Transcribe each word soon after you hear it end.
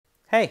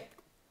Hey,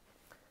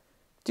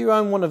 do you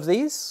own one of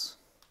these?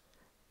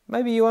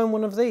 Maybe you own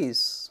one of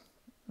these.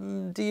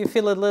 Do you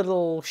feel a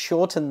little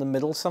short in the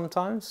middle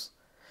sometimes?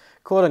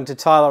 According to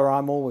Tyler,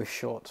 I'm always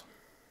short.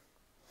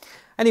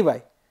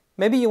 Anyway,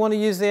 maybe you want to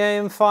use the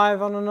AM5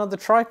 on another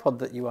tripod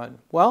that you own.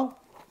 Well,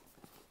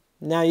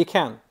 now you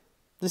can.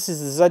 This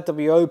is the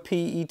ZWO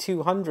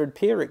PE200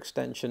 Pier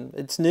extension.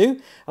 It's new,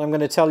 and I'm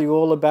going to tell you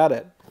all about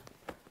it.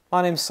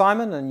 My name's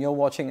Simon, and you're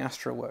watching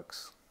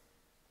Astroworkz.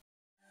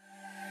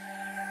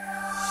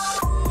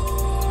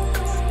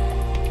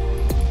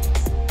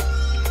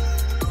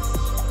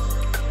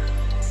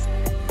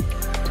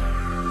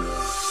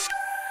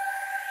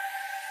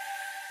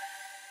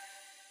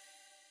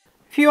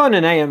 If you own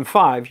an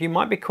AM5, you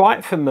might be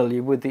quite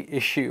familiar with the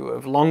issue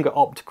of longer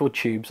optical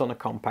tubes on a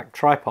compact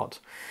tripod.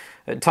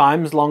 At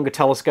times, longer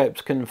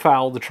telescopes can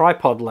foul the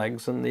tripod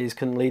legs, and these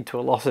can lead to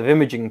a loss of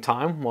imaging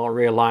time while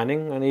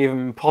realigning, and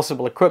even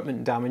possible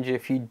equipment damage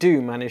if you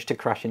do manage to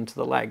crash into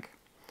the leg.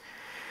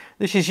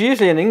 This is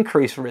usually an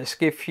increased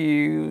risk if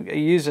you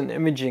use an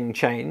imaging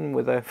chain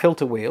with a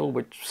filter wheel,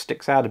 which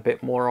sticks out a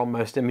bit more on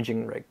most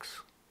imaging rigs.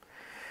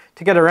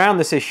 To get around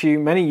this issue,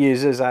 many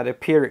users add a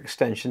Pier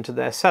extension to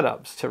their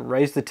setups to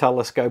raise the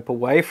telescope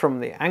away from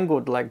the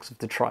angled legs of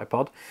the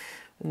tripod,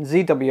 and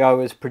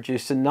ZWO has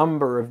produced a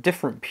number of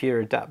different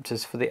Pier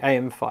adapters for the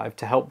AM5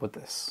 to help with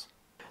this.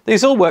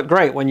 These all work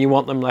great when you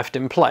want them left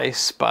in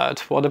place,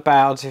 but what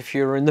about if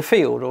you're in the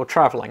field or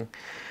travelling?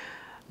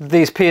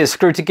 These Piers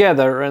screw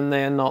together and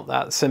they're not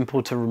that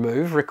simple to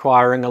remove,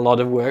 requiring a lot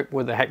of work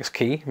with a hex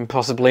key and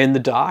possibly in the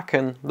dark,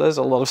 and there's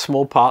a lot of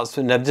small parts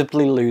to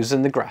inevitably lose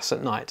in the grass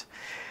at night.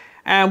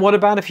 And what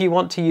about if you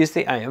want to use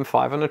the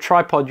AM5 on a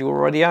tripod you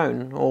already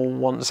own, or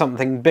want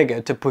something bigger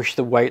to push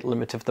the weight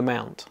limit of the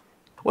mount?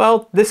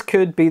 Well, this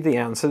could be the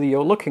answer that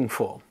you're looking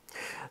for.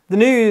 The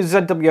new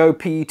ZWO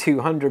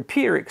PE200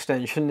 Pier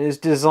extension is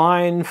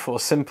designed for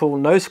simple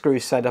no-screw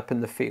setup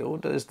in the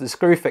field, as the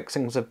screw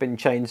fixings have been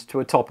changed to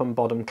a top and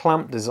bottom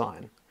clamp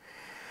design.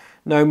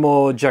 No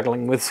more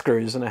juggling with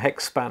screws and a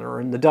hex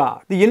spanner in the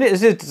dark. The unit is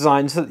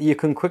designed so that you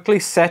can quickly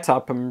set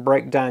up and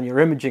break down your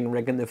imaging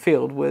rig in the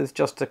field with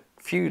just a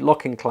few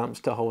locking clamps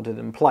to hold it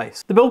in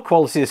place. The build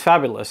quality is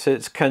fabulous.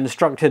 It's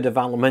constructed of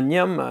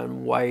aluminium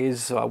and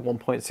weighs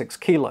 1.6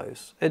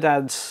 kilos. It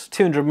adds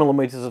 200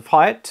 millimeters of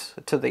height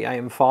to the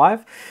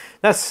AM5.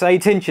 That's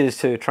 8 inches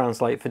to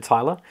translate for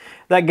Tyler.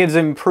 That gives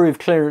improved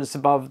clearance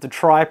above the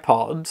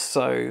tripod,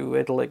 so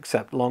it'll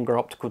accept longer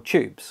optical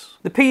tubes.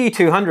 The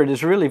PE200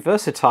 is really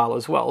versatile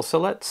as well, so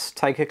let's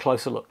take a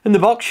closer look. In the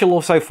box you'll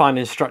also find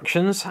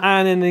instructions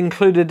and an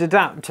included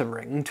adapter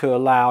ring to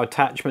allow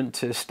attachment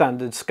to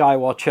standard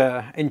Skywatcher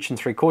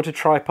 1.75"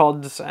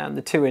 tripods and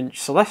the 2-inch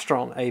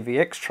Celestron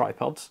AVX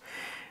tripods,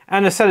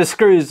 and a set of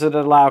screws that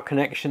allow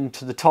connection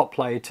to the top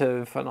plate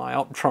of an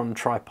Ioptron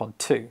tripod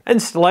too.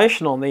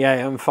 Installation on the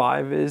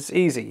AM5 is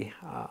easy.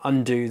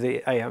 Undo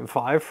the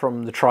AM5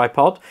 from the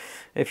tripod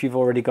if you've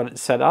already got it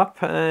set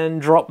up,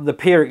 and drop the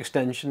Pier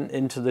extension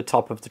into the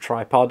top of the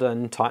tripod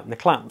and tighten the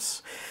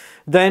clamps.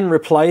 Then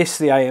replace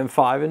the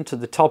AM5 into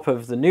the top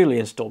of the newly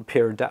installed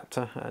Pier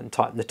adapter and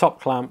tighten the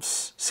top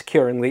clamps,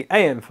 securing the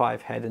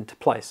AM5 head into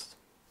place.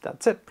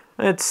 That's it.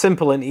 It's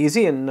simple and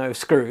easy, and no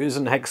screws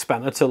and hex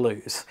spanner to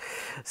lose.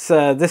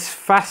 So this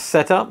fast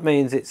setup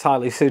means it's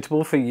highly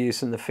suitable for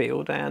use in the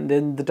field and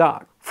in the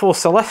dark. For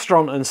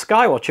Celestron and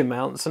Skywatcher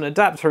mounts, an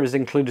adapter is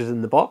included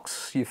in the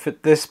box. You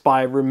fit this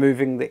by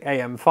removing the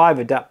AM5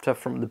 adapter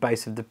from the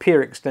base of the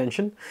Pier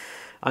extension,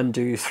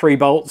 undo 3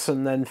 bolts,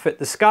 and then fit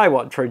the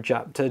Skywatcher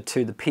adapter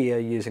to the Pier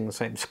using the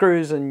same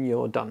screws, and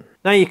you're done.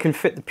 Now you can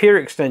fit the Pier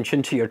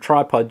extension to your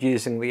tripod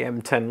using the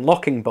M10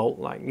 locking bolt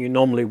like you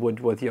normally would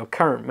with your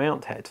current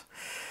mount head.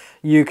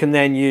 You can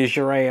then use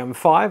your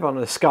AM5 on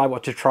a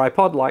Skywatcher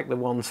tripod like the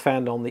ones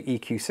found on the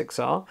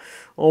EQ6R,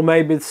 or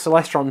maybe the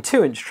Celestron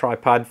 2-inch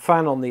tripod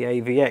found on the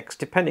AVX,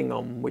 depending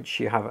on which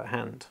you have at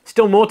hand.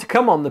 Still more to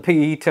come on the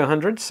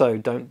PE200, so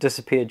don't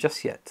disappear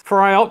just yet. For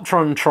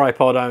Ioptron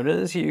tripod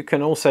owners, you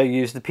can also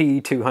use the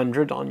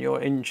PE200 on your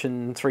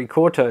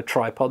 1.75"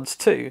 tripods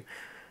too.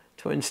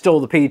 To install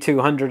the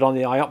PE200 on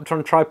the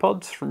Ioptron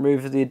tripods,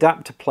 remove the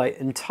adapter plate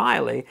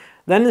entirely,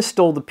 then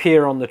install the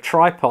Pier on the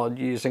tripod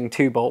using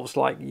 2 bolts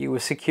like you were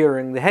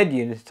securing the head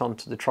unit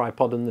onto the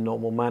tripod in the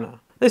normal manner.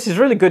 This is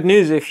really good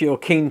news if you're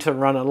keen to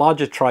run a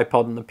larger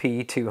tripod on the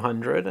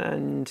PE200,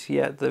 and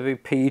yet the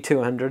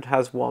PE200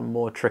 has one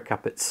more trick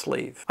up its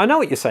sleeve. I know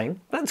what you're saying.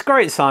 That's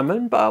great,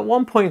 Simon, but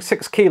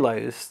 1.6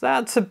 kilos,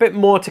 that's a bit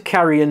more to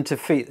carry into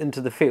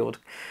the field.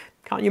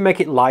 Can't you make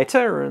it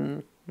lighter?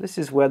 And this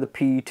is where the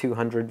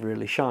PE200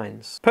 really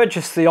shines.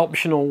 Purchase the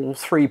optional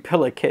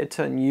 3-pillar kit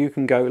and you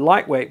can go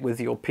lightweight with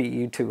your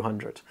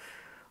PE200.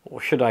 Or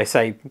should I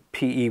say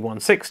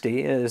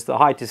PE160, as the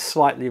height is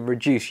slightly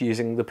reduced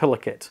using the pillar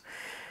kit.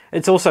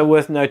 It's also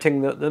worth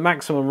noting that the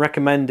maximum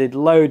recommended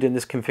load in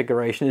this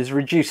configuration is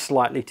reduced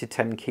slightly to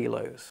 10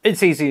 kilos.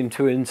 It's easy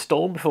to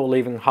install before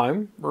leaving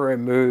home.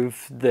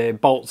 Remove the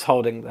bolts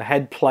holding the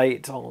head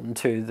plate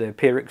onto the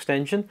Pier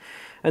extension,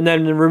 and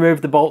then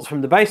remove the bolts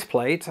from the base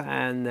plate,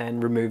 and then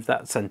remove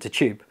that center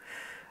tube.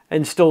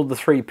 Install the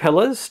 3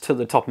 pillars to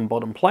the top and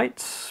bottom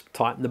plates,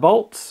 tighten the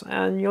bolts,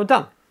 and you're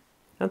done.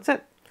 That's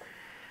it.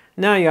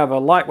 Now you have a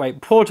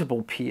lightweight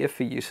portable pier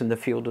for use in the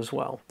field as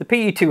well. The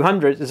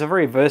PE200 is a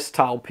very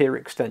versatile pier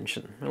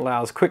extension. It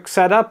allows quick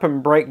setup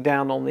and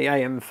breakdown on the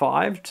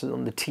AM5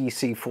 on the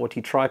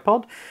TC40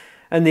 tripod,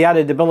 and the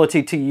added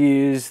ability to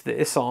use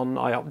this on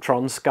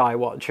Ioptron,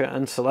 Skywatcher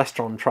and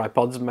Celestron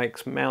tripods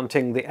makes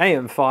mounting the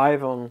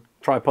AM5 on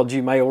tripods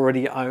you may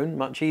already own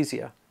much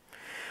easier.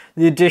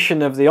 The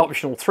addition of the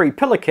optional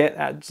 3-pillar kit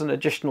adds an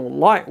additional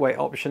lightweight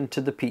option to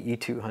the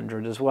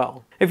PE200 as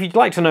well. If you'd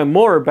like to know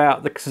more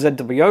about the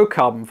ZWO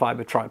carbon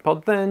fibre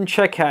tripod, then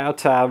check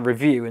out our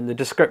review in the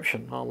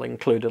description. I'll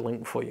include a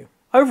link for you.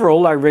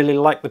 Overall, I really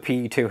like the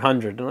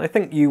PE200, and I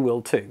think you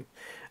will too.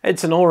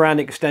 It's an all-round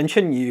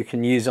extension you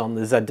can use on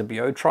the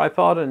ZWO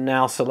tripod and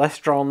now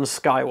Celestron,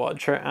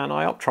 Skywatcher and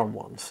Ioptron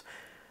ones.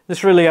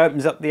 This really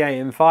opens up the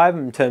AM5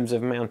 in terms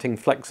of mounting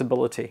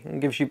flexibility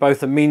and gives you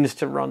both a means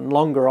to run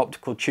longer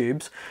optical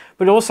tubes,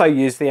 but also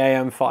use the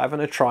AM5 on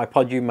a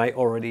tripod you may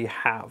already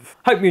have.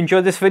 Hope you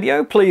enjoyed this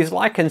video. Please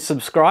like and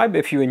subscribe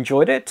if you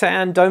enjoyed it,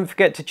 and don't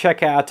forget to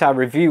check out our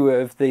review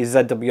of the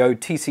ZWO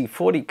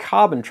TC40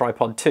 carbon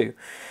tripod too.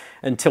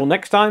 Until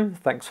next time,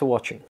 thanks for watching.